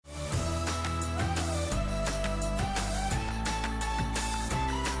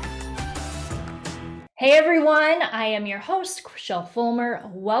Hey everyone, I am your host, Chriselle Fulmer.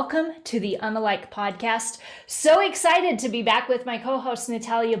 Welcome to the Unalike podcast. So excited to be back with my co-host,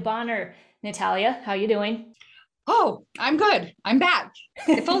 Natalia Bonner. Natalia, how you doing? Oh, I'm good. I'm back.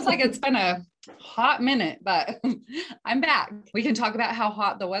 It feels like it's been a hot minute, but I'm back. We can talk about how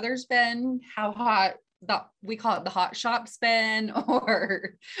hot the weather's been, how hot we call it the hot shop's been,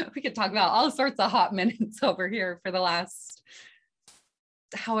 or we could talk about all sorts of hot minutes over here for the last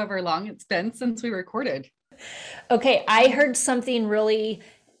however long it's been since we recorded. Okay, I heard something really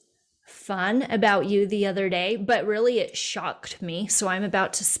fun about you the other day, but really it shocked me. So I'm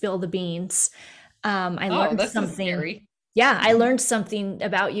about to spill the beans. I Oh, learned this is something. scary. Yeah, I learned something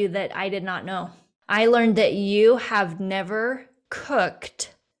about you that I did not know. I learned that you have never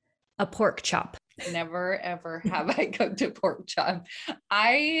cooked a pork chop. Never ever have I cooked a pork chop.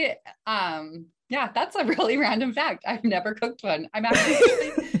 I yeah, that's a really random fact. I've never cooked one. I'm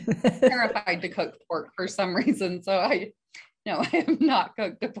actually terrified to cook pork for some reason. So I no, I have not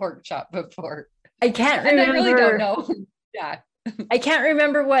cooked a pork chop before. I can't And I really don't remember. know. Yeah. I can't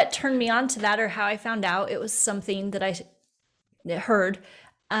remember what turned me on to that or how I found out. It was something that I heard.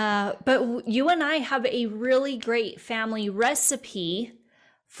 But you and I have a really great family recipe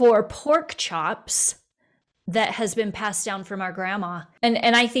for pork chops that has been passed down from our grandma. And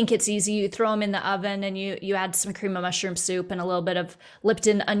I think it's easy. You throw them in the oven and you add some cream of mushroom soup and a little bit of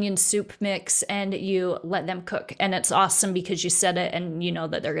Lipton onion soup mix and you let them cook. And it's awesome because you set it and you know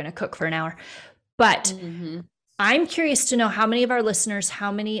that they're going to cook for an hour. But I'm curious to know how many of our listeners,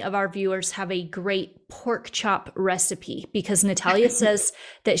 how many of our viewers have a great pork chop recipe, because Natalia says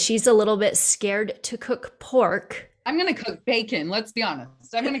that she's a little bit scared to cook pork. I'm going to cook bacon. Let's be honest.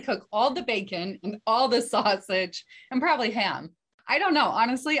 I'm going to cook all the bacon and all the sausage and probably ham. I don't know.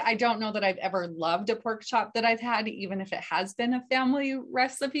 Honestly, I don't know that I've ever loved a pork chop that I've had, even if it has been a family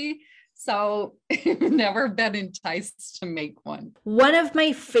recipe. So I've never been enticed to make one. One of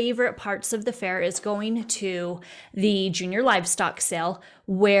my favorite parts of the fair is going to the junior livestock sale,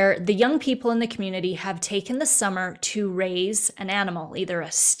 where the young people in the community have taken the summer to raise an animal, either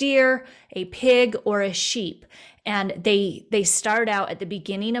a steer, a pig, or a sheep. And they start out at the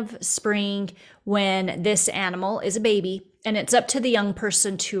beginning of spring when this animal is a baby, and it's up to the young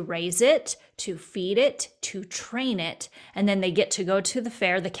person to raise it, to feed it, to train it, and then they get to go to the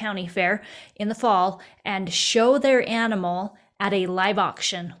fair, the county fair in the fall, and show their animal at a live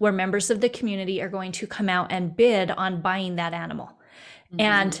auction where members of the community are going to come out and bid on buying that animal.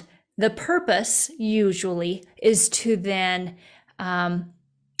 And the purpose usually is to then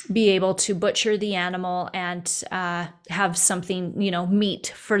be able to butcher the animal and have something,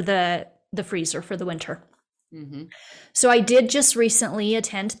 meat for the freezer for the winter. So I did just recently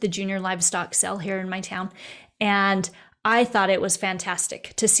attend the junior livestock sale here in my town, and I thought it was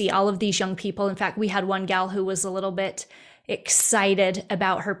fantastic to see all of these young people. In fact, we had one gal who was a little bit excited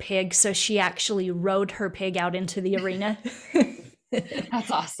about her pig, so she actually rode her pig out into the arena.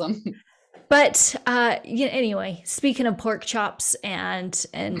 That's awesome. But anyway, speaking of pork chops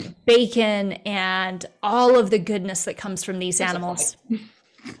and bacon and all of the goodness that comes from these animals,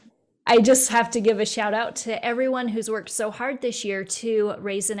 I just have to give a shout out to everyone who's worked so hard this year to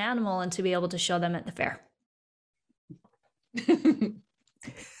raise an animal and to be able to show them at the fair.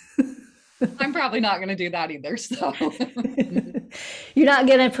 I'm probably not going to do that either. So You're not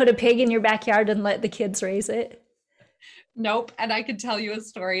going to put a pig in your backyard and let the kids raise it? Nope. And I could tell you a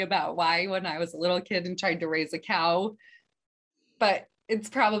story about why when I was a little kid and tried to raise a cow, but it's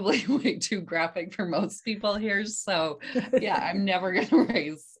probably way too graphic for most people here. So yeah, I'm never going to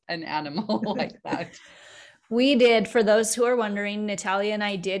raise an animal like that. We did, for those who are wondering, Natalia and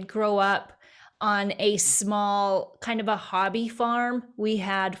I did grow up on a small kind of a hobby farm. We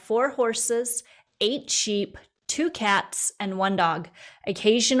had 4 horses, 8 sheep, 2 cats, and 1 dog.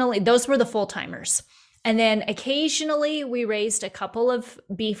 Occasionally, those were the full-timers. And then occasionally we raised a couple of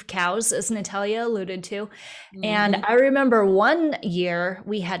beef cows, as Natalia alluded to. And I remember one year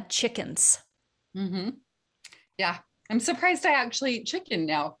we had chickens. Yeah. I'm surprised I actually eat chicken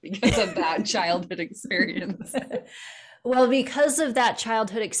now because of that childhood experience. Well, because of that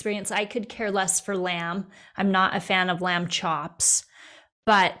childhood experience, I could care less for lamb. I'm not a fan of lamb chops,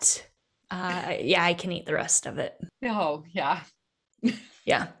 but yeah, I can eat the rest of it. Oh, yeah.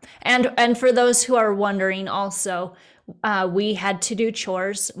 Yeah. And for those who are wondering also, we had to do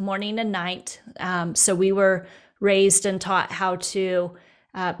chores morning and night. So we were raised and taught how to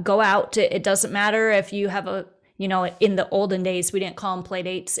go out. It doesn't matter if you have in the olden days, we didn't call them play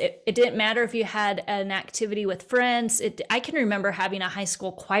dates. It didn't matter if you had an activity with friends. I can remember having a high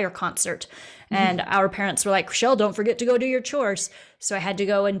school choir concert, and our parents were like, Rochelle, don't forget to go do your chores. So I had to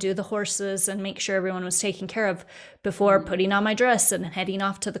go and do the horses and make sure everyone was taken care of before putting on my dress and heading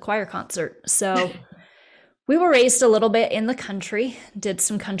off to the choir concert. So we were raised a little bit in the country, did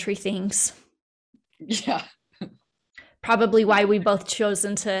some country things. Yeah. Probably why we both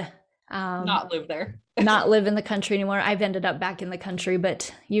chosen to not live there. Not live in the country anymore. I've ended up back in the country,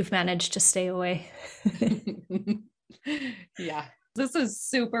 but you've managed to stay away. Yeah. This is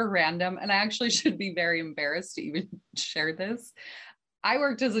super random, and I actually should be very embarrassed to even share this. I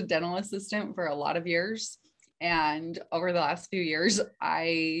worked as a dental assistant for a lot of years, and over the last few years,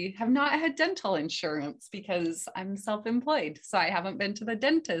 I have not had dental insurance because I'm self-employed. So I haven't been to the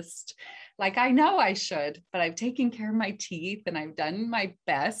dentist like I know I should, but I've taken care of my teeth and I've done my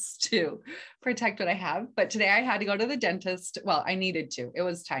best to protect what I have. But today I had to go to the dentist. Well, I needed to. It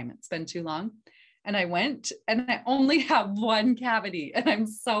was time. It's been too long. And I went, and I only have one cavity. And I'm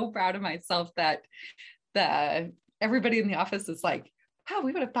so proud of myself that everybody in the office is like, wow,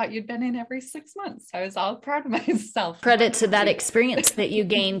 we would have thought you'd been in every 6 months. I was all proud of myself. Credit to that experience that you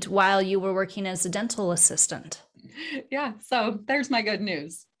gained while you were working as a dental assistant. Yeah. So there's my good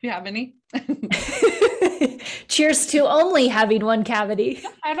news. Do you have any? Cheers to only having one cavity.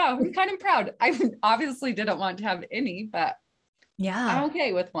 I know. I'm kind of proud. I obviously didn't want to have any, but yeah, I'm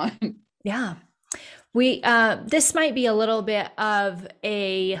okay with one. Yeah. This might be a little bit of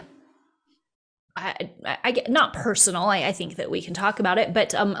I get not personal. I think that we can talk about it,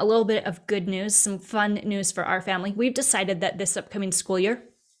 but a little bit of good news, some fun news for our family. We've decided that this upcoming school year,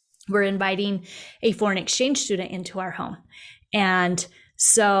 we're inviting a foreign exchange student into our home. And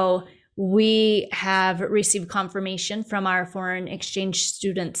so we have received confirmation from our foreign exchange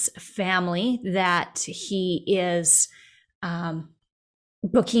student's family that he is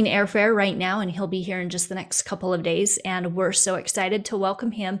booking airfare right now, and he'll be here in just the next couple of days. And we're so excited to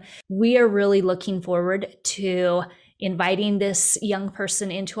welcome him. We are really looking forward to inviting this young person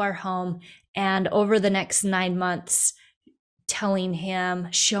into our home, and over the next 9 months, telling him,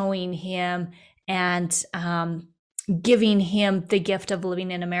 showing him, and giving him the gift of living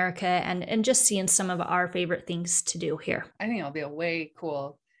in America, and just seeing some of our favorite things to do here. I think it'll be a way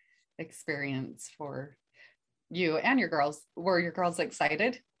cool experience for you and your girls. Were your girls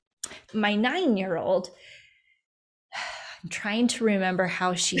excited? My 9-year-old, I'm trying to remember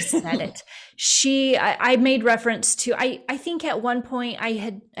how she said it. I made reference to, I think at one point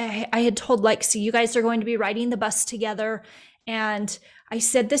I had told Lexi, you guys are going to be riding the bus together. And I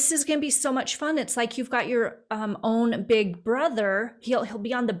said, this is going to be so much fun. It's like you've got your own big brother. He'll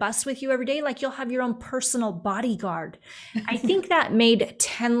be on the bus with you every day. Like you'll have your own personal bodyguard. I think that made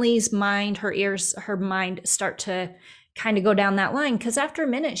Tenley's mind, her mind start to kind of go down that line. Because after a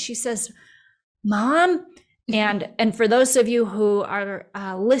minute, she says, Mom, and for those of you who are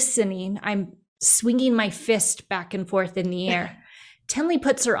listening, I'm swinging my fist back and forth in the air. Tenley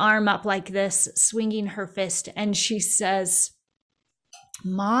puts her arm up like this, swinging her fist, and she says,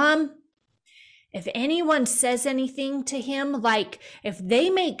 Mom, if anyone says anything to him, like if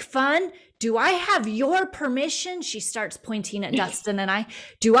they make fun, do I have your permission? She starts pointing at Dustin and I.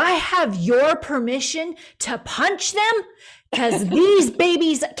 Do I have your permission to punch them? Because these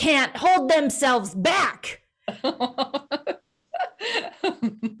babies can't hold themselves back.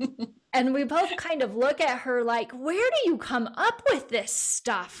 And we both kind of look at her like, where do you come up with this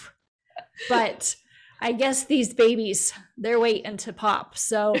stuff? But I guess these babies, they're waiting to pop.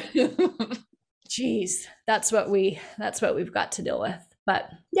 So, geez, that's what we've got to deal with. But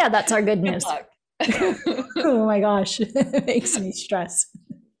yeah, that's our good news. Oh my gosh, it makes me stress.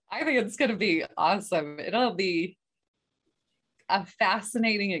 I think it's going to be awesome. It'll be a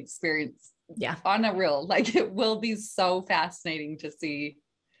fascinating experience. Yeah. On a real, like it will be so fascinating to see,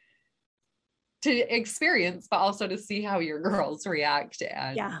 to experience, but also to see how your girls react.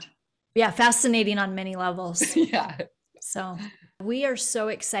 And yeah, fascinating on many levels. Yeah. So we are so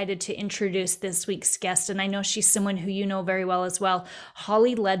excited to introduce this week's guest, and I know she's someone who you know very well as well.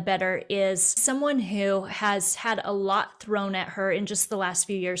 Holly Ledbetter is someone who has had a lot thrown at her in just the last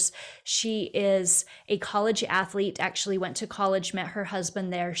few years. She is a college athlete, actually went to college, met her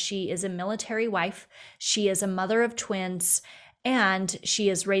husband there. She is a military wife. She is a mother of twins, and she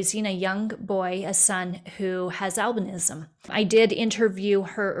is raising a young boy, a son, who has albinism. I did interview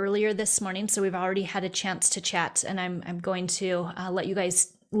her earlier this morning, so we've already had a chance to chat, and I'm going to let you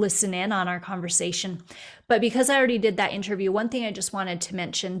guys listen in on our conversation. But because I already did that interview, one thing I just wanted to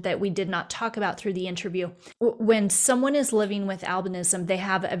mention that we did not talk about through the interview, when someone is living with albinism, they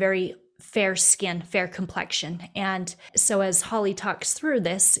have a very fair skin, fair complexion. And so as Holly talks through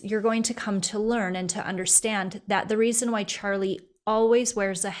this, you're going to come to learn and to understand that the reason why Charlie always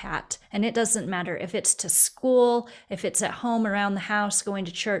wears a hat, and it doesn't matter if it's to school, if it's at home, around the house, going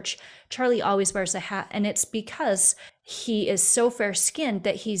to church, Charlie always wears a hat. And it's because he is so fair skinned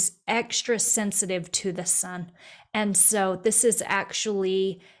that he's extra sensitive to the sun. And so this is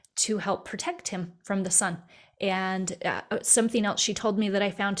actually to help protect him from the sun. And something else she told me that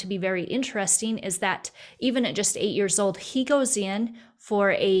I found to be very interesting is that even at just 8 years old, he goes in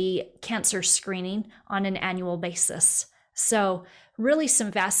for a cancer screening on an annual basis. So really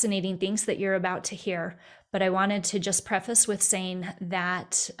some fascinating things that you're about to hear. But I wanted to just preface with saying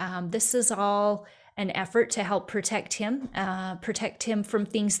that this is all an effort to help protect him from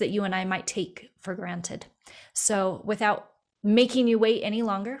things that you and I might take for granted. So without making you wait any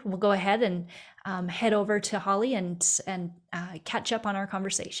longer, we'll go ahead and head over to Holly and catch up on our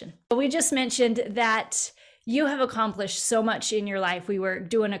conversation. We just mentioned that you have accomplished so much in your life. We were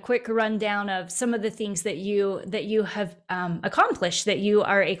doing a quick rundown of some of the things that you have accomplished, that you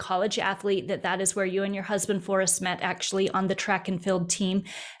are a college athlete, that is where you and your husband Forrest met, actually on the track and field team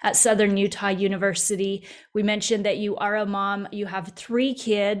at Southern Utah University. We mentioned that you are a mom. You have 3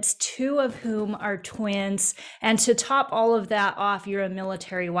 kids, 2 of whom are twins. And to top all of that off, you're a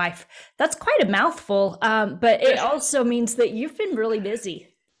military wife. That's quite a mouthful, but it also means that you've been really busy.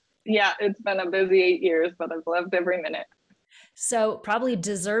 Yeah, it's been a busy 8 years, but I've loved every minute. So probably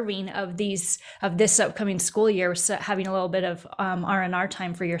deserving of this upcoming school year, so having a little bit of R&R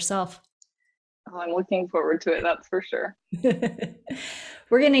time for yourself. Oh, I'm looking forward to it, that's for sure.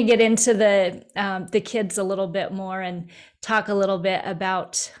 We're going to get into the kids a little bit more and talk a little bit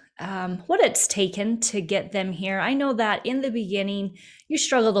about what it's taken to get them here. I know that in the beginning, you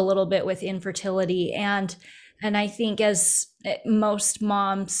struggled a little bit with infertility, and I think as most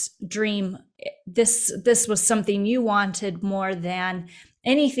moms dream, this was something you wanted more than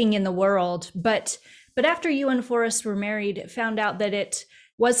anything in the world. But after you and Forrest were married, found out that it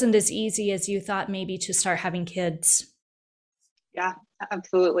wasn't as easy as you thought maybe to start having kids. Yeah,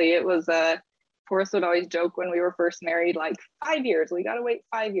 absolutely. It was Forrest would always joke when we were first married, like 5 years, we got to wait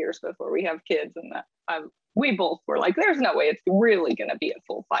 5 years before we have kids. And we both were like, there's no way it's really going to be a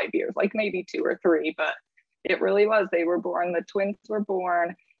full 5 years, like maybe 2 or 3, but it really was. They were born, the twins were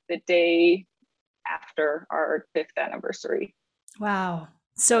born the day after our 5th anniversary. Wow.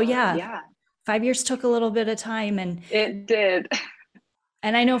 So yeah, 5 years took a little bit of time, and it did.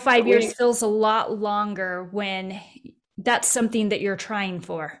 And I know 5 years feels a lot longer when that's something that you're trying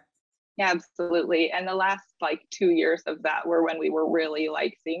for. Yeah, absolutely. And the last 2 years of that were when we were really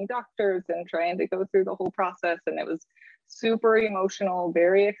seeing doctors and trying to go through the whole process. And it was super emotional,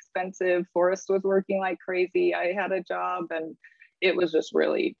 very expensive. Forrest was working like crazy. I had a job, and it was just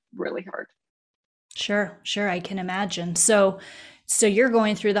really, really hard. Sure. I can imagine. So you're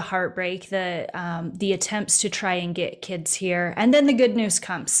going through the heartbreak, the attempts to try and get kids here, and then the good news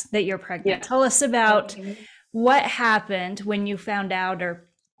comes that you're pregnant. Yeah. Tell us about what happened when you found out, or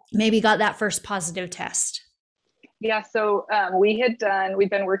maybe got that first positive test. Yeah. So we've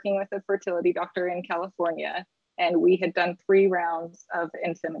been working with a fertility doctor in California, and we had done 3 rounds of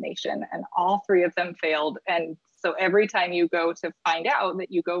insemination, and all 3 of them failed. And so every time you go to find out,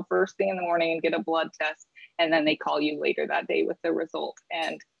 that you go first thing in the morning and get a blood test, and then they call you later that day with the result.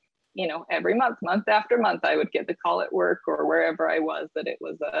 And, every month after month, I would get the call at work or wherever I was that it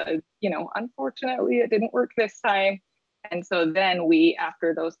was, unfortunately, it didn't work this time. And so then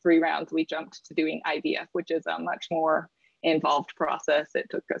after those 3 rounds, we jumped to doing IVF, which is a much more involved process. It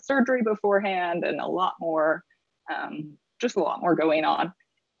took a surgery beforehand and a lot more going on.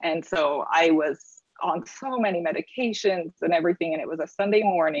 And so I was on so many medications and everything. And it was a Sunday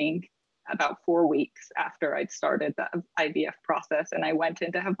morning, about 4 weeks after I'd started the IVF process. And I went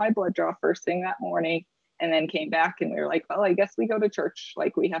in to have my blood draw first thing that morning, and then came back, and we were like, well, I guess we go to church.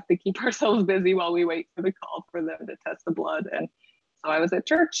 We have to keep ourselves busy while we wait for the call for them to test the blood. And so I was at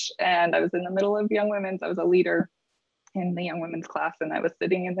church, and I was in the middle of young women's. I was a leader in the young women's class, and I was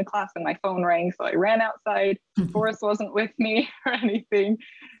sitting in the class, and my phone rang. So I ran outside. Forrest wasn't with me or anything.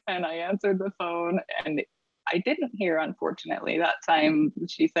 And I answered the phone, and I didn't hear, unfortunately, that time.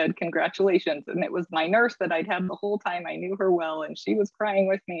 She said, congratulations. And it was my nurse that I'd had the whole time. I knew her well, and she was crying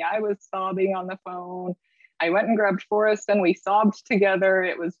with me. I was sobbing on the phone. I went and grabbed Forrest, and we sobbed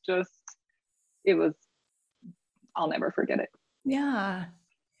together. I'll never forget it. Yeah.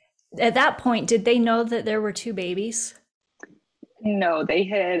 At that point, did they know that there were 2 babies? No, they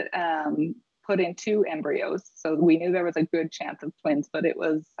had put in 2 embryos. So we knew there was a good chance of twins, but it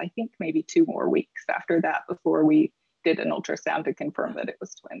was, I think, maybe 2 more weeks after that before we did an ultrasound to confirm that it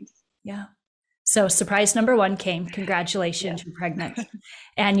was twins. Yeah. So surprise number one came. Congratulations, you're pregnant.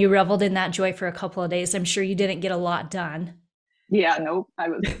 And you reveled in that joy for a couple of days. I'm sure you didn't get a lot done. Yeah, nope. I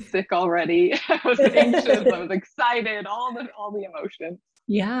was sick already. I was anxious. I was excited. All the emotions.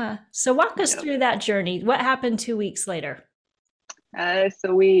 Yeah. So walk us Yep. through that journey. What happened 2 weeks later?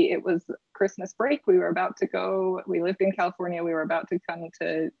 It was Christmas break. We were about to go. We lived in California. We were about to come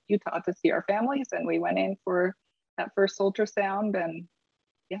to Utah to see our families, and we went in for that first ultrasound. And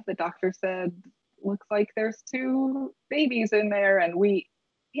yeah, the doctor said, "Looks like there's two babies in there." And we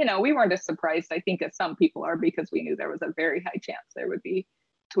weren't as surprised, I think, as some people are, because we knew there was a very high chance there would be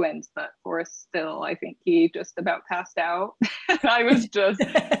twins. But Forrest still, I think he just about passed out. And I was just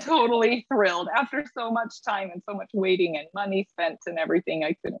totally thrilled after so much time and so much waiting and money spent and everything.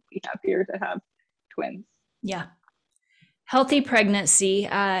 I couldn't be happier to have twins. Yeah. Healthy pregnancy.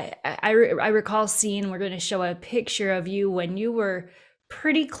 I recall seeing, we're going to show a picture of you when you were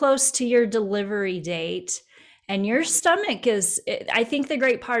pretty close to your delivery date. And your stomach I think the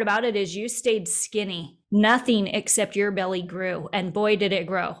great part about it is you stayed skinny. Nothing except your belly grew. And boy, did it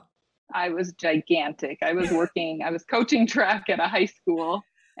grow. I was gigantic. I was coaching track at a high school.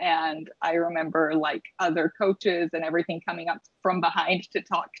 And I remember like other coaches and everything coming up from behind to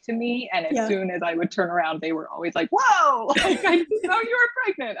talk to me. And as soon as I would turn around, they were always like, "Whoa, like, I didn't know you were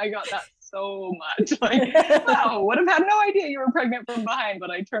pregnant." I got that so much. Like, wow, would have had no idea you were pregnant from behind.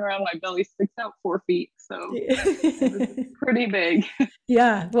 But I turn around, my belly sticks out 4 feet. So it was pretty big.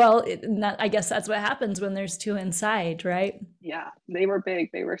 Yeah. Well, I guess that's what happens when there's two inside, right? Yeah, they were big.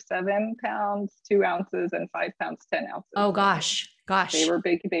 They were 7 pounds, 2 ounces, and 5 pounds, 10 ounces. Oh, gosh. They were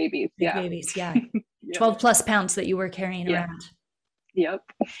big babies. Big babies. Yeah. 12 plus pounds that you were carrying around. Yep.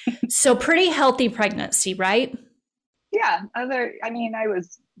 So pretty healthy pregnancy, right? Yeah. I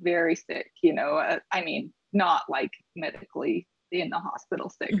was very sick, not like medically in the hospital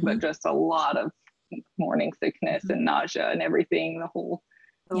sick, but just a lot of morning sickness and nausea and everything, the whole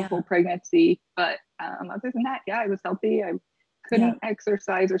pregnancy. But other than that, I was healthy. I couldn't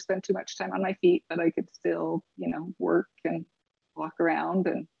exercise or spend too much time on my feet, but I could still, work and walk around.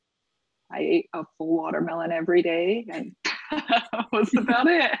 And I ate a full watermelon every day, and that was about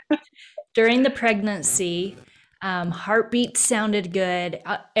it. During the pregnancy, heartbeat sounded good.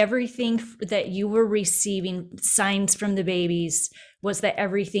 Everything that you were receiving, signs from the babies, was that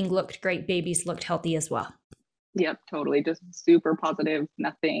everything looked great. Babies looked healthy as well. Yep, totally. Just super positive.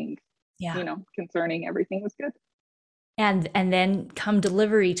 Nothing, concerning. Everything was good. And then come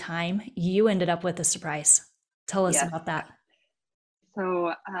delivery time, you ended up with a surprise. Tell us about that.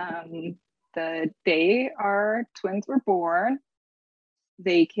 So the day our twins were born,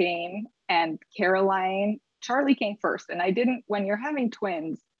 they came, and Charlie came first. And when you're having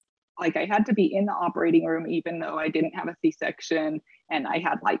twins, like, I had to be in the operating room, even though I didn't have a C-section. And I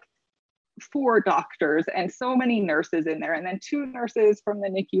had like 4 doctors and so many nurses in there. And then 2 nurses from the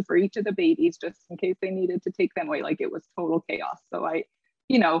NICU for each of the babies, just in case they needed to take them away. Like, it was total chaos. So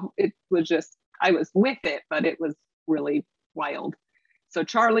it was just, I was with it, but it was really wild. So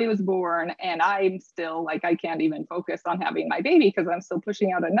Charlie was born, and I'm still like, I can't even focus on having my baby because I'm still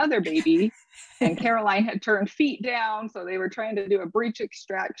pushing out another baby. And Caroline had turned feet down, so they were trying to do a breech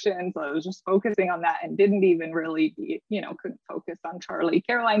extraction. So I was just focusing on that and didn't even really couldn't focus on Charlie.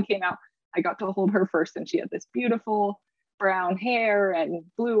 Caroline came out. I got to hold her first, and she had this beautiful brown hair and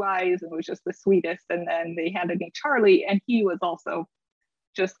blue eyes, and was just the sweetest. And then they handed me Charlie, and he was also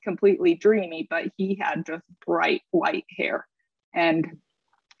just completely dreamy, but he had just bright white hair. And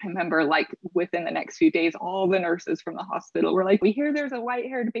I remember, like, within the next few days, all the nurses from the hospital were like, "We hear there's a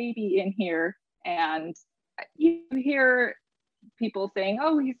white-haired baby in here." And you hear people saying,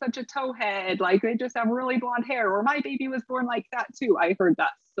 "Oh, he's such a towhead. Like, they just have really blonde hair." Or, "My baby was born like that too." I heard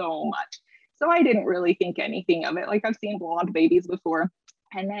that so much. So I didn't really think anything of it. Like, I've seen blonde babies before.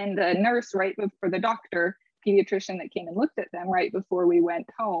 And then the nurse, right before the doctor, pediatrician that came and looked at them right before we went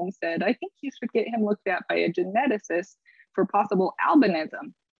home, said, "I think you should get him looked at by a geneticist for possible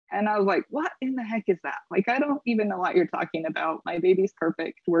albinism." And I was like, "What in the heck is that? Like, I don't even know what you're talking about. My baby's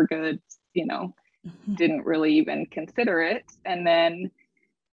perfect. We're good." Didn't really even consider it. And then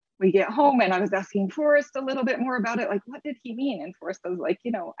we get home, and I was asking Forrest a little bit more about it. Like, what did he mean? And Forrest was like,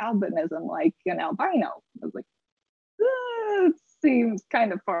 albinism, like an albino. I was like, it seems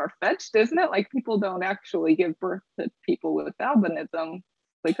kind of far-fetched, isn't it? Like, people don't actually give birth to people with albinism.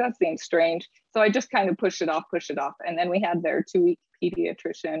 Like, that seems strange. So I just kind of pushed it off. And then we had their 2-week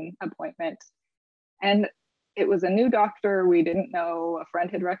pediatrician appointment. And it was a new doctor we didn't know. A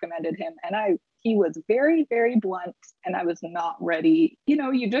friend had recommended him. And he was very, very blunt. And I was not ready.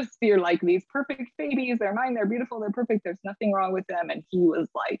 You're like, these perfect babies, they're mine, they're beautiful, they're perfect, there's nothing wrong with them. And he was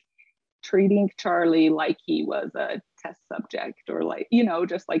like, treating Charlie like he was a test subject or like,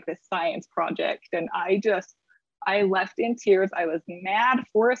 just like this science project. And I left in tears. I was mad.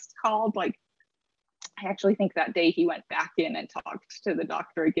 Forrest called, like, I actually think that day he went back in and talked to the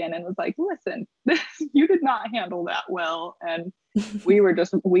doctor again and was like, listen, you did not handle that well. And we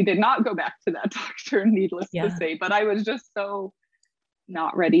did not go back to that doctor, needless to say, but I was just so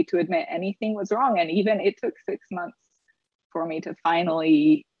not ready to admit anything was wrong. And even it took 6 months for me to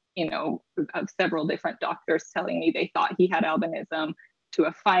finally, of several different doctors telling me they thought he had albinism, to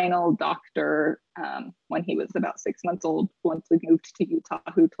a final doctor when he was about 6 months old, once we moved to Utah,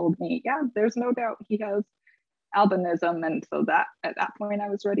 who told me, yeah, there's no doubt he has albinism. And so that at that point I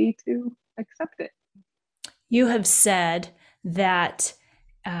was ready to accept it. You have said that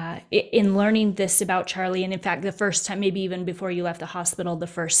in learning this about Charlie, and in fact, the first time, maybe even before you left the hospital, the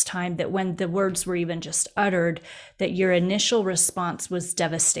first time, that when the words were even just uttered, that your initial response was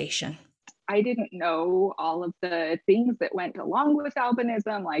devastation. I didn't know all of the things that went along with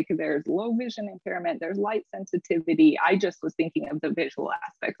albinism, like there's low vision impairment, there's light sensitivity. I just was thinking of the visual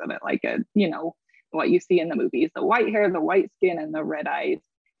aspects of it, like what you see in the movies, the white hair, the white skin, and the red eyes.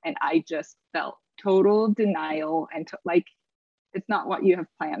 And I just felt total denial and like, it's not what you have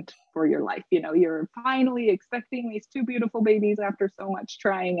planned for your life. You're finally expecting these two beautiful babies after so much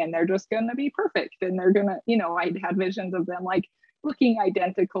trying, and they're just going to be perfect. And they're going to, I'd had visions of them like looking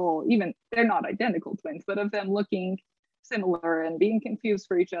identical, even they're not identical twins, but of them looking similar and being confused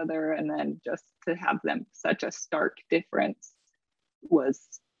for each other. And then just to have them such a stark difference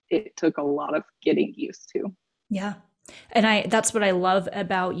it took a lot of getting used to. Yeah. And that's what I love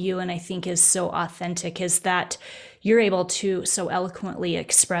about you, and I think is so authentic, is that you're able to so eloquently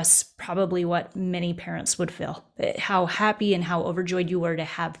express probably what many parents would feel, how happy and how overjoyed you were to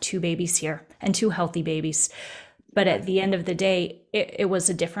have two babies here, and two healthy babies. But at the end of the day, it was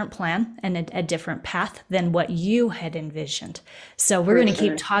a different plan and a different path than what you had envisioned. So we're going to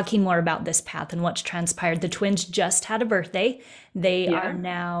keep talking more about this path and what's transpired. The twins just had a birthday. They are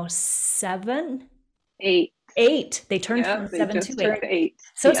now 7, 8. They turned from 7 to 8.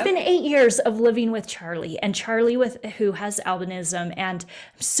 So it's been 8 years of living with Charlie, and Charlie who has albinism. And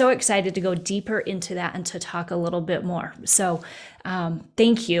I'm so excited to go deeper into that and to talk a little bit more. So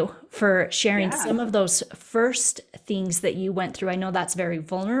thank you for sharing some of those first things that you went through. I know that's very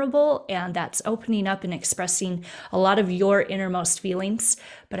vulnerable, and that's opening up and expressing a lot of your innermost feelings.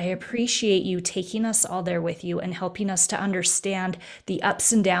 But I appreciate you taking us all there with you and helping us to understand the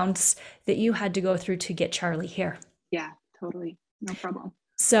ups and downs that you had to go through to get Charlie here. Yeah, totally. No problem.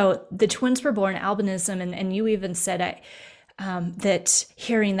 So the twins were born albinism, and you even said that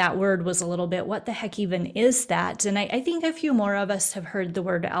hearing that word was a little bit, what the heck even is that? And I think a few more of us have heard the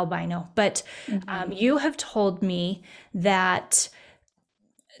word albino, but you have told me that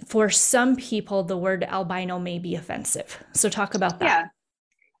for some people, the word albino may be offensive. So talk about that. Yeah,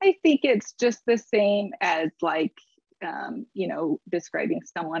 I think it's just the same as like, describing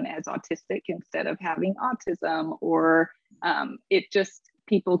someone as autistic instead of having autism, or it just,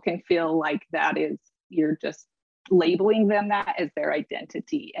 people can feel like that is, you're just labeling them that as their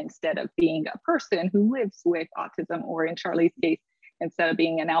identity instead of being a person who lives with autism, or in Charlie's case, instead of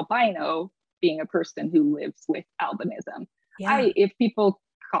being an albino, being a person who lives with albinism. If people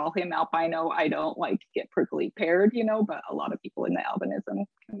call him albino, I don't like get prickly peared, but a lot of people in the albinism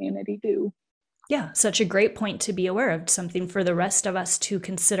community do. Yeah, such a great point to be aware of, something for the rest of us to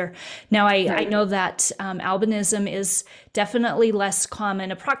consider. Now, I know that albinism is definitely less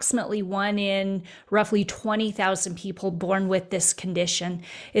common, approximately 1 in roughly 20,000 people born with this condition.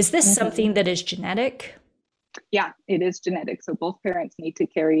 Is this something that is genetic? Yeah, it is genetic. So both parents need to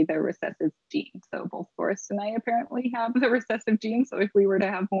carry the recessive gene. So both Forrest and I apparently have the recessive gene. So if we were to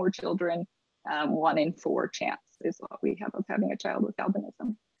have more children, 1 in 4 chance is what we have of having a child with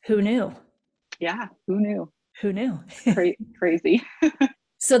albinism. Who knew? Yeah, who knew? Who knew? Crazy.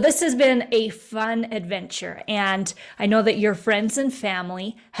 So this has been a fun adventure, and I know that your friends and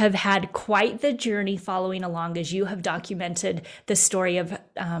family have had quite the journey following along as you have documented the story of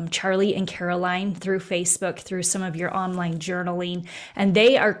Charlie and Caroline through Facebook, through some of your online journaling, and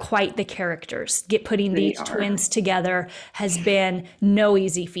they are quite the characters. Putting these twins together has been no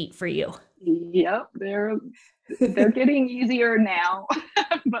easy feat for you. Yep, they're getting easier now,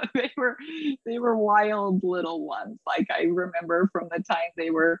 but they were wild little ones. Like I remember from the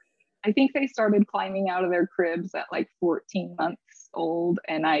time I think they started climbing out of their cribs at like 14 months old,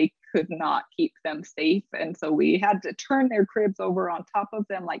 and I could not keep them safe. And so we had to turn their cribs over on top of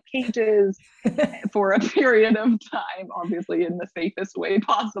them like cages for a period of time, obviously in the safest way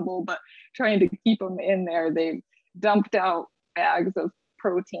possible, but trying to keep them in there. They dumped out bags of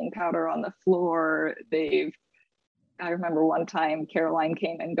protein powder on the floor. I remember one time Caroline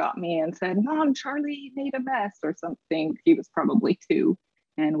came and got me and said, Mom, Charlie made a mess or something. He was probably 2.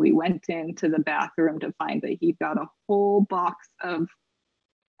 And we went into the bathroom to find that he'd got a whole box of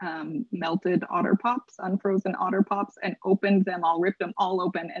melted Otter Pops, unfrozen Otter Pops, and opened them all, ripped them all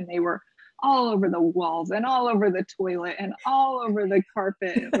open. And they were all over the walls and all over the toilet and all over the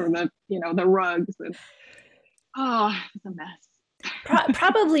carpet or the rugs. And, it was a mess.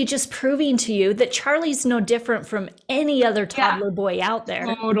 Probably just proving to you that Charlie's no different from any other toddler boy out there.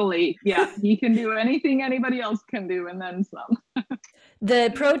 Totally. Yeah. He can do anything anybody else can do and then some.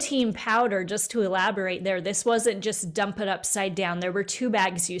 The protein powder, just to elaborate there, this wasn't just dump it upside down. There were 2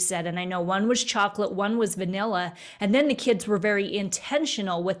 bags, you said, and I know one was chocolate, one was vanilla, and then the kids were very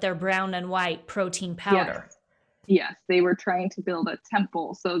intentional with their brown and white protein powder. Yes, they were trying to build a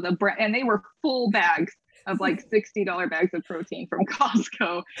temple. So and they were full bags of like $60 bags of protein from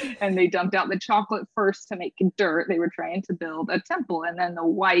Costco, and they dumped out the chocolate first to make dirt. They were trying to build a temple, and then the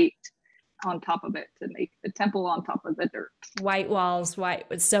white on top of it to make the temple on top of the dirt. White walls,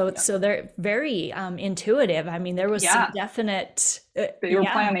 white. So they're very intuitive. I mean, there was some definite. They were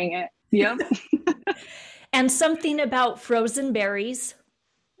planning it. Yep. And something about frozen berries.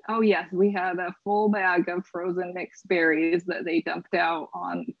 Oh yes, we had a full bag of frozen mixed berries that they dumped out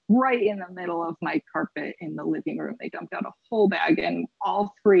on right in the middle of my carpet in the living room. They dumped out a whole bag, and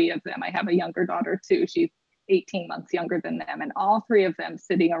all 3 of them. I have a younger daughter too. She's 18 months younger than them, and all 3 of them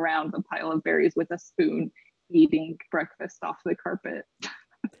sitting around the pile of berries with a spoon eating breakfast off the carpet.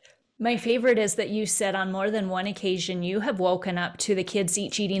 My favorite is that you said on more than one occasion you have woken up to the kids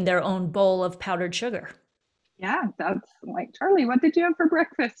each eating their own bowl of powdered sugar. Yeah, that's like, Charlie, what did you have for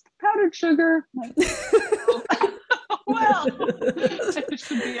breakfast? Powdered sugar. Like, well, it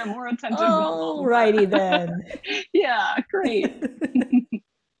should be a more attentive mom. Righty then. Yeah, great.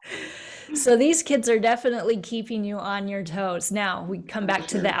 So these kids are definitely keeping you on your toes. Now we come back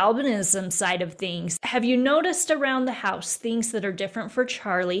to the albinism side of things. Have you noticed around the house things that are different for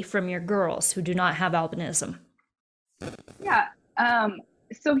Charlie from your girls who do not have albinism? Yeah.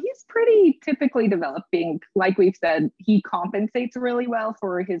 So he's pretty typically developing. Like we've said, he compensates really well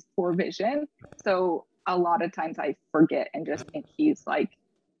for his poor vision. So a lot of times I forget and just think he's like,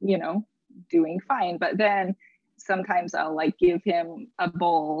 doing fine. But then sometimes I'll like give him a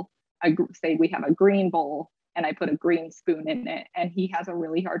bowl. Say we have a green bowl and I put a green spoon in it, and he has a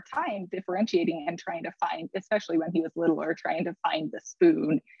really hard time differentiating and trying to find, especially when he was littler, trying to find the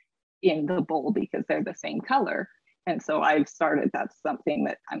spoon in the bowl because they're the same color. And so I've started, that's something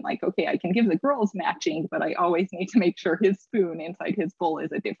that I'm like, okay, I can give the girls matching, but I always need to make sure his spoon inside his bowl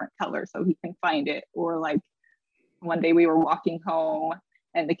is a different color so he can find it. Or like one day we were walking home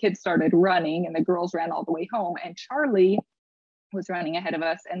and the kids started running and the girls ran all the way home, and Charlie was running ahead of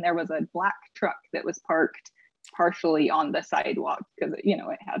us, and there was a black truck that was parked partially on the sidewalk because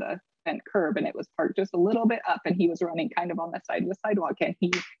it had a bent curb, and it was parked just a little bit up, and he was running kind of on the side of the sidewalk, and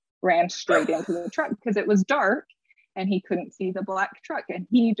he ran straight into the truck because it was dark and he couldn't see the black truck, and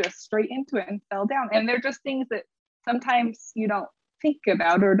he just straight into it and fell down. And they're just things that sometimes you don't think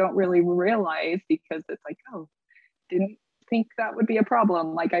about or don't really realize because it's like, oh, didn't think that would be a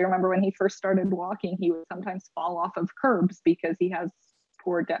problem. Like I remember when he first started walking, he would sometimes fall off of curbs because he has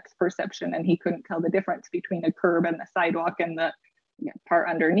poor depth perception and he couldn't tell the difference between a curb and the sidewalk and the part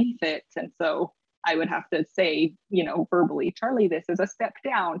underneath it. And so I would have to say, verbally, Charlie, this is a step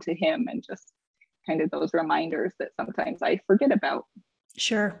down to him, and just kind of those reminders that sometimes I forget about.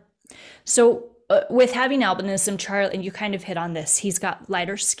 Sure. So with having albinism, Charlie, and you kind of hit on this, he's got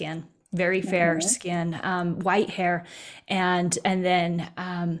lighter skin, very fair skin, white hair, and then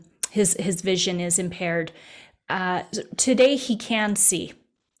his vision is impaired. Today he can see.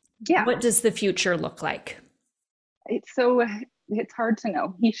 Yeah. What does the future look like? It's hard to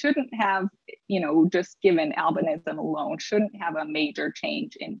know. He shouldn't have, just given albinism alone, shouldn't have a major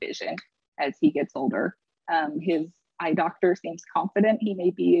change in vision as he gets older. His eye doctor seems confident he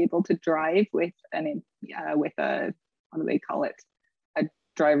may be able to drive with what do they call it? A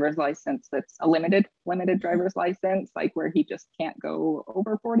driver's license that's a limited driver's license, like where he just can't go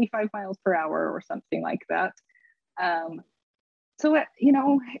over 45 miles per hour or something like that. So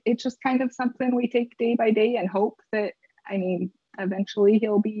it's just kind of something we take day by day and hope that, eventually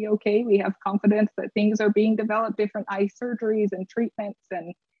he'll be okay. We have confidence that things are being developed, different eye surgeries and treatments,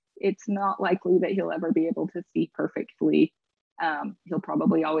 and it's not likely that he'll ever be able to see perfectly. He'll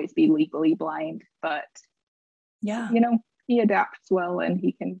probably always be legally blind, but he adapts well, and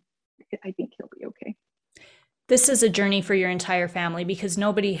I think he'll be okay. This is a journey for your entire family because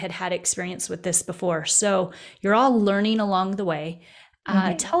nobody had experience with this before. So you're all learning along the way.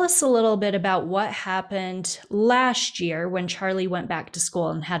 Tell us a little bit about what happened last year when Charlie went back to school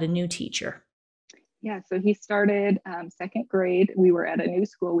and had a new teacher. Yeah, so he started second grade. We were at a new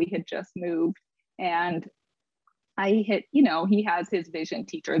school. We had just moved, and he has his vision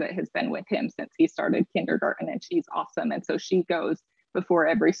teacher that has been with him since he started kindergarten, and she's awesome. And so she goes before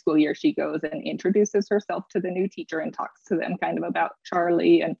every school year, she goes and introduces herself to the new teacher and talks to them kind of about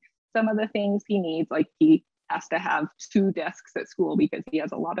Charlie and some of the things he needs. Like he has to have 2 desks at school because he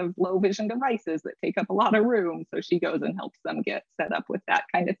has a lot of low vision devices that take up a lot of room. So she goes and helps them get set up with that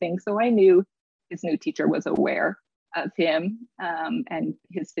kind of thing. So I knew his new teacher was aware of him and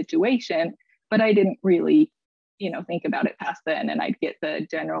his situation, but I didn't really think about it past then. And I'd get the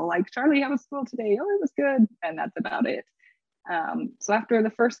general, like, Charlie, how was school today? Oh, it was good. And that's about it. So after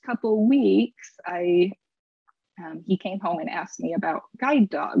the first couple weeks, he came home and asked me about guide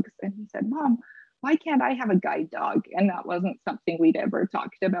dogs. And he said, Mom, why can't I have a guide dog? And that wasn't something we'd ever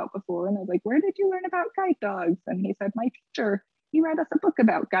talked about before. And I was like, where did you learn about guide dogs? And he said, my teacher, he read us a book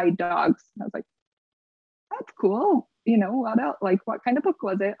about guide dogs. And I was like, that's cool. What else? Like, what kind of book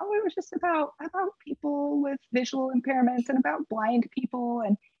was it? Oh, it was just about people with visual impairments and about blind people.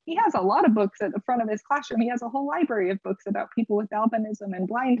 And he has a lot of books at the front of his classroom. He has a whole library of books about people with albinism and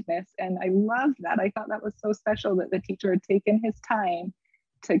blindness. And I loved that. I thought that was so special that the teacher had taken his time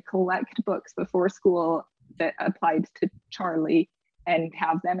to collect books before school that applied to Charlie and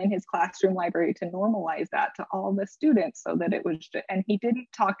have them in his classroom library to normalize that to all the students so that it was, and he didn't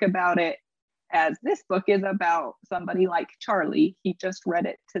talk about it as this book is about somebody like Charlie. He just read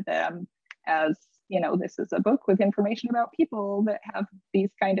it to them as, this is a book with information about people that have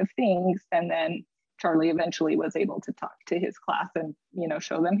these kind of things. And then Charlie eventually was able to talk to his class and,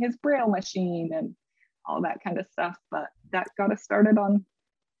 show them his Braille machine and all that kind of stuff. But that got us started on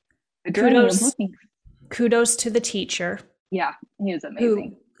the journey of looking. Kudos to the teacher. Yeah, he is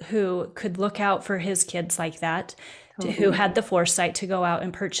amazing. Who could look out for his kids like that, who had the foresight to go out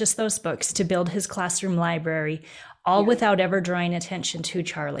and purchase those books to build his classroom library, all without ever drawing attention to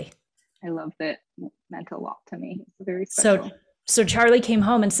Charlie. I loved it. It meant a lot to me. It's very special. So Charlie came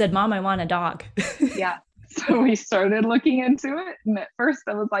home and said, Mom, I want a dog. Yeah. So we started looking into it. And at first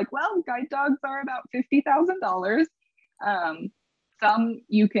I was like, well, guide dogs are about $50,000. Some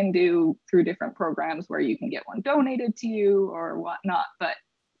you can do through different programs where you can get one donated to you or whatnot. But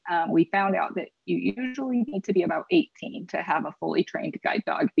we found out that you usually need to be about 18 to have a fully trained guide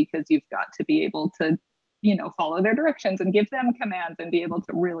dog because you've got to be able to, follow their directions and give them commands and be able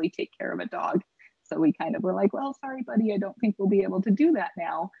to really take care of a dog. So we kind of were like, well, sorry, buddy, I don't think we'll be able to do that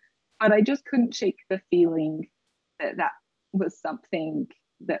now. But I just couldn't shake the feeling that that was something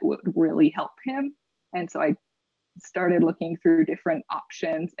that would really help him. And so I started looking through different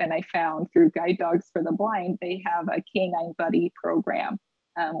options, and I found through Guide Dogs for the Blind, they have a canine buddy program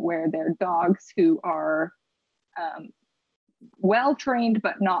where they're dogs who are well trained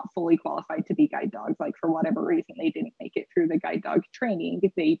but not fully qualified to be guide dogs. Like for whatever reason they didn't make it through the guide dog training,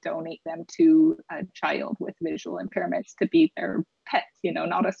 they donate them to a child with visual impairments to be their pet,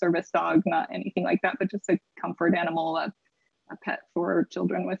 not a service dog, not anything like that, but just a comfort animal, a pet for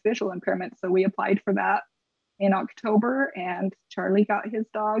children with visual impairments. So we applied for that in October, and Charlie got his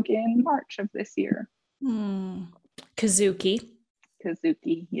dog in March of this year. Kazuki,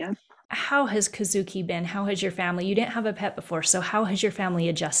 yep. How has Kazuki been? How has your family? You didn't have a pet before, so how has your family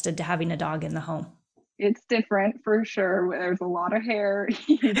adjusted to having a dog in the home? It's different for sure. There's a lot of hair.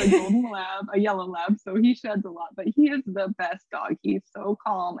 He's a golden lab, a yellow lab, so he sheds a lot, but he is the best dog. He's so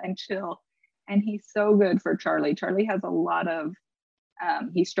calm and chill, and he's so good for Charlie. Charlie has a lot of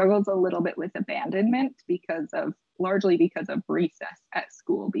he struggles a little bit with abandonment largely because of recess at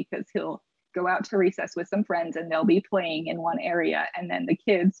school, because he'll go out to recess with some friends and they'll be playing in one area, and then the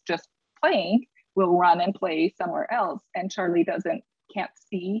kids just playing will run and play somewhere else, and Charlie can't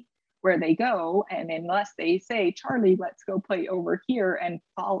see where they go, and unless they say, Charlie, let's go play over here and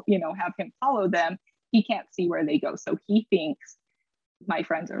have him follow them, he can't see where they go. So he thinks, my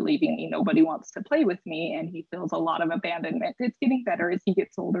friends are leaving me, nobody wants to play with me, and he feels a lot of abandonment. It's getting better as he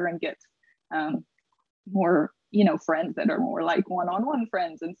gets older and gets more friends that are more like one-on-one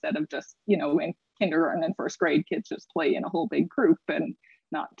friends instead of just in kindergarten and first grade kids just play in a whole big group and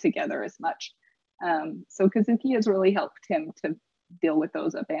not together as much. So Kazuki has really helped him to deal with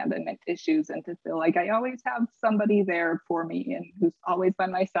those abandonment issues and to feel like I always have somebody there for me and who's always by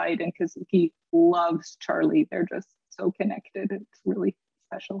my side. And Kazuki loves Charlie. They're just so connected. It's really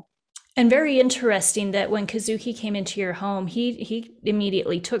special. And very interesting that when Kazuki came into your home, he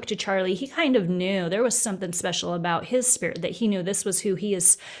immediately took to Charlie. He kind of knew there was something special about his spirit, that he knew this was who he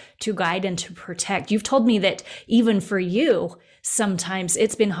is to guide and to protect. You've told me that even for you, sometimes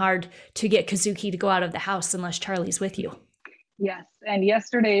it's been hard to get Kazuki to go out of the house unless Charlie's with you. Yes. And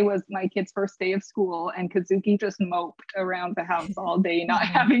yesterday was my kid's first day of school, and Kazuki just moped around the house all day, not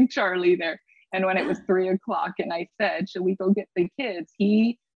having Charlie there. And when it was 3 o'clock and I said, should we go get the kids?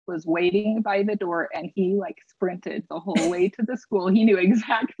 He was waiting by the door and he like sprinted the whole way to the school. He knew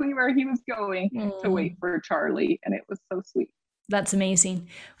exactly where he was going to wait for Charlie. And it was so sweet. That's amazing.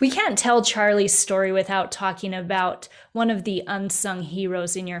 We can't tell Charlie's story without talking about one of the unsung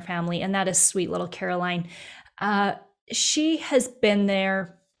heroes in your family, and that is sweet little Caroline. She has been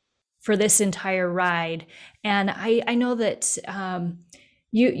there for this entire ride. And I know that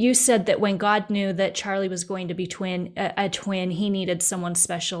you said that when God knew that Charlie was going to be a twin, he needed someone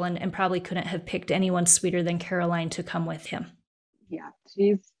special and probably couldn't have picked anyone sweeter than Caroline to come with him. Yeah,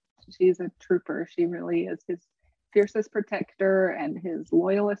 she's a trooper. She really is his fiercest protector and his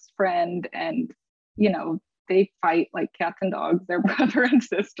loyalist friend. And, you know, they fight like cats and dogs, they're brother and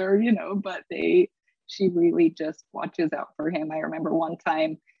sister, you know, but she really just watches out for him. I remember one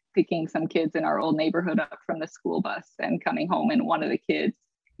time picking some kids in our old neighborhood up from the school bus and coming home, and one of the kids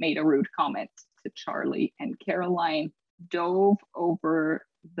made a rude comment to Charlie, and Caroline dove over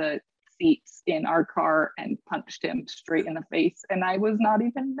the seats in our car and punched him straight in the face. And I was not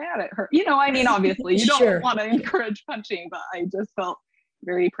even mad at her. You know, I mean, obviously you don't want to encourage punching, but I just felt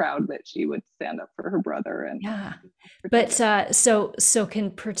very proud that she would stand up for her brother. And but so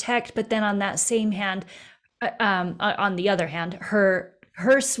can protect, but then on that same hand, on the other hand, her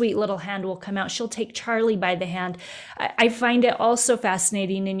sweet little hand will come out. She'll take Charlie by the hand. I find it also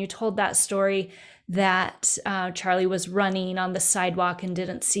fascinating, and you told that story that Charlie was running on the sidewalk and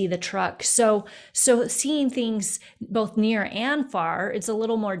didn't see the truck. So seeing things both near and far, it's a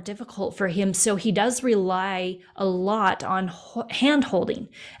little more difficult for him. So he does rely a lot on hand holding.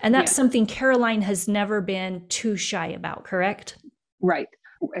 And that's something Caroline has never been too shy about, correct? Right.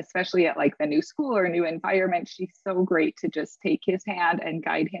 Especially at like the new school or new environment. She's so great to just take his hand and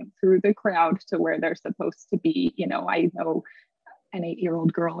guide him through the crowd to where they're supposed to be. You know, I know an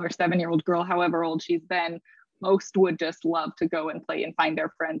 8-year-old girl or 7-year-old girl, however old she's been, most would just love to go and play and find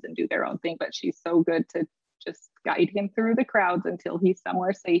their friends and do their own thing. But she's so good to just guide him through the crowds until he's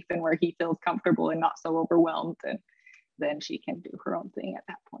somewhere safe and where he feels comfortable and not so overwhelmed. And then she can do her own thing at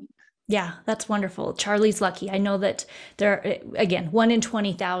that point. Yeah, that's wonderful. Charlie's lucky. I know that there, again, 1 in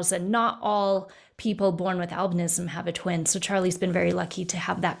 20,000, not all people born with albinism have a twin. So Charlie's been very lucky to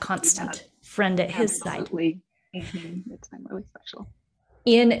have that constant friend at his side. It's been really special.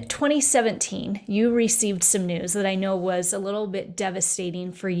 In 2017, you received some news that I know was a little bit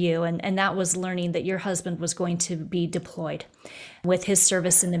devastating for you, and that was learning that your husband was going to be deployed with his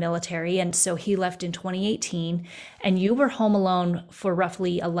service in the military. And so he left in 2018, and you were home alone for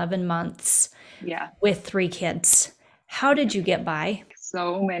roughly 11 months with 3 kids. How did you get by?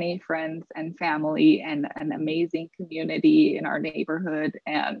 So many friends and family and an amazing community in our neighborhood,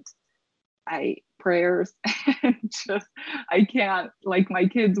 and prayers and just, I can't, like, my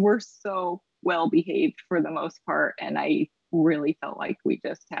kids were so well behaved for the most part. And I really felt like we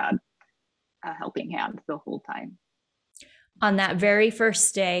just had a helping hand the whole time. On that very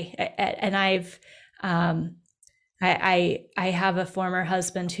first day, and I have a former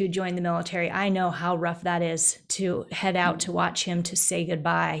husband who joined the military. I know how rough that is to head out to watch him, to say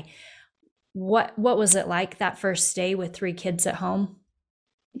goodbye. What was it like that first day with 3 kids at home?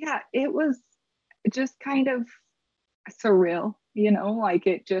 Yeah, it was just kind of surreal, you know, like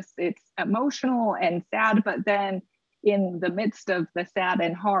it's emotional and sad, but then in the midst of the sad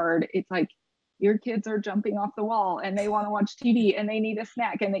and hard, it's like your kids are jumping off the wall and they want to watch TV and they need a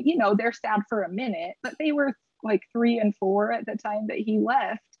snack, and you know, they're sad for a minute, but they were like 3 and 4 at the time that he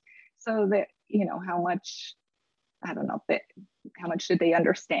left. So that, you know, how much did they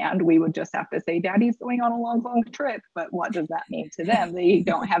understand? We would just have to say, Daddy's going on a long trip, but what does that mean to them? They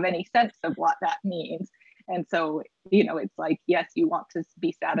don't have any sense of what that means. And so, you know, it's like, yes, you want to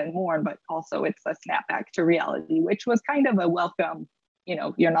be sad and mourn, but also it's a snap back to reality, which was kind of a welcome. You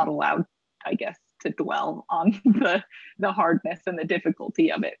know, you're not allowed, I guess, to dwell on the hardness and the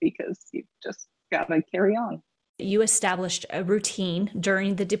difficulty of it, because you just got to carry on. You established a routine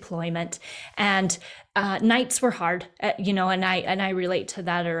during the deployment, and nights were hard, you know, and I relate to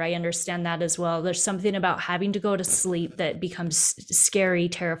that, or I understand that as well. There's something about having to go to sleep that becomes scary,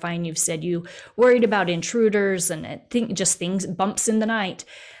 terrifying. You've said you worried about intruders and things, bumps in the night.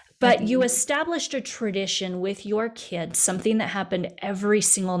 But you established a tradition with your kids, something that happened every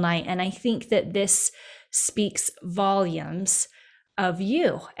single night. And I think that this speaks volumes of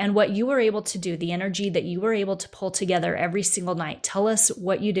you and what you were able to do, the energy that you were able to pull together every single night. Tell us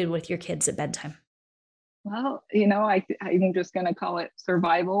what you did with your kids at bedtime. Well, I'm just going to call it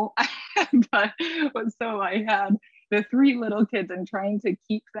survival. But so I had the three little kids, and trying to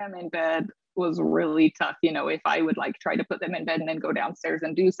keep them in bed was really tough. If I would try to put them in bed and then go downstairs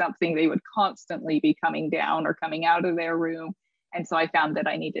and do something, they would constantly be coming down or coming out of their room. And so I found that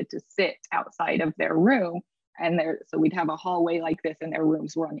I needed to sit outside of their room, so we'd have a hallway like this, and their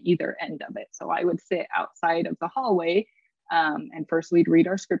rooms were on either end of it. So I would sit outside of the hallway, and first we'd read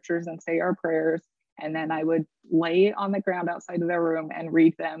our scriptures and say our prayers. And then I would lay on the ground outside of their room and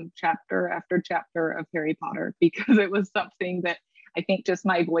read them chapter after chapter of Harry Potter, because it was something that I think just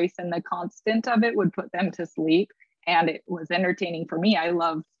my voice and the constant of it would put them to sleep. And it was entertaining for me. I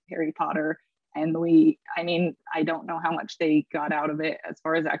loved Harry Potter. And I don't know how much they got out of it as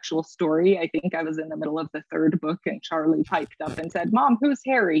far as actual story. I think I was in the middle of the third book, and Charlie piped up and said, "Mom, who's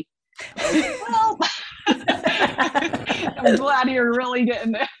Harry?" Well, I'm glad you're really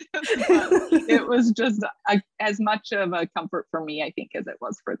getting it. It was just as much of a comfort for me, I think, as it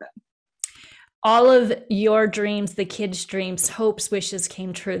was for them. All of your dreams, the kids' dreams, hopes, wishes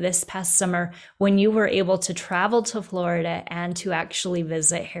came true this past summer when you were able to travel to Florida and to actually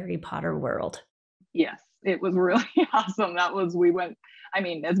visit Harry Potter World. Yes, it was really awesome. We went,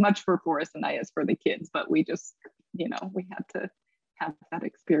 as much for Forrest and I as for the kids, but we just, we had to have that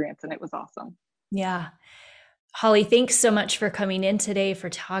experience, and it was awesome. Yeah. Holly, thanks so much for coming in today, for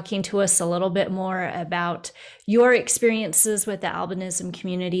talking to us a little bit more about your experiences with the albinism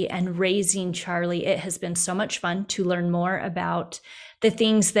community and raising Charlie. It has been so much fun to learn more about the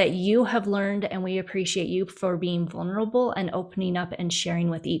things that you have learned, and we appreciate you for being vulnerable and opening up and sharing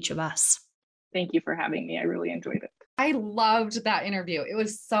with each of us. Thank you for having me. I really enjoyed it. I loved that interview. It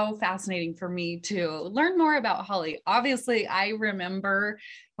was so fascinating for me to learn more about Holly. Obviously, I remember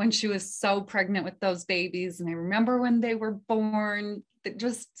when she was so pregnant with those babies, and I remember when they were born,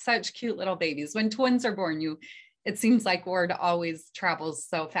 just such cute little babies. When twins are born, it seems like word always travels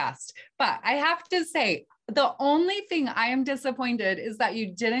so fast. But I have to say, the only thing I am disappointed is that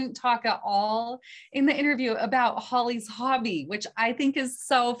you didn't talk at all in the interview about Holly's hobby, which I think is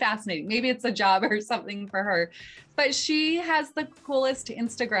so fascinating. Maybe it's a job or something for her, but she has the coolest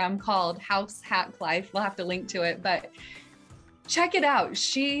Instagram called House Hack Life. We'll have to link to it, but check it out.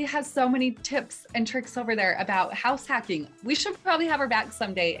 She has so many tips and tricks over there about house hacking. We should probably have her back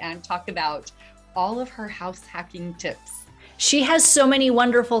someday and talk about all of her house hacking tips. She has so many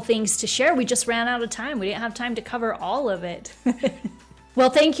wonderful things to share. We just ran out of time. We didn't have time to cover all of it. Well,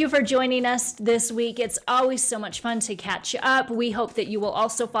 thank you for joining us this week. It's always so much fun to catch up. We hope that you will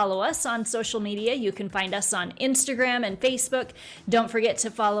also follow us on social media. You can find us on Instagram and Facebook. Don't forget to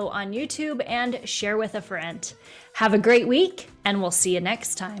follow on YouTube and share with a friend. Have a great week, and we'll see you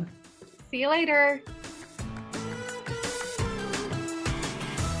next time. See you later.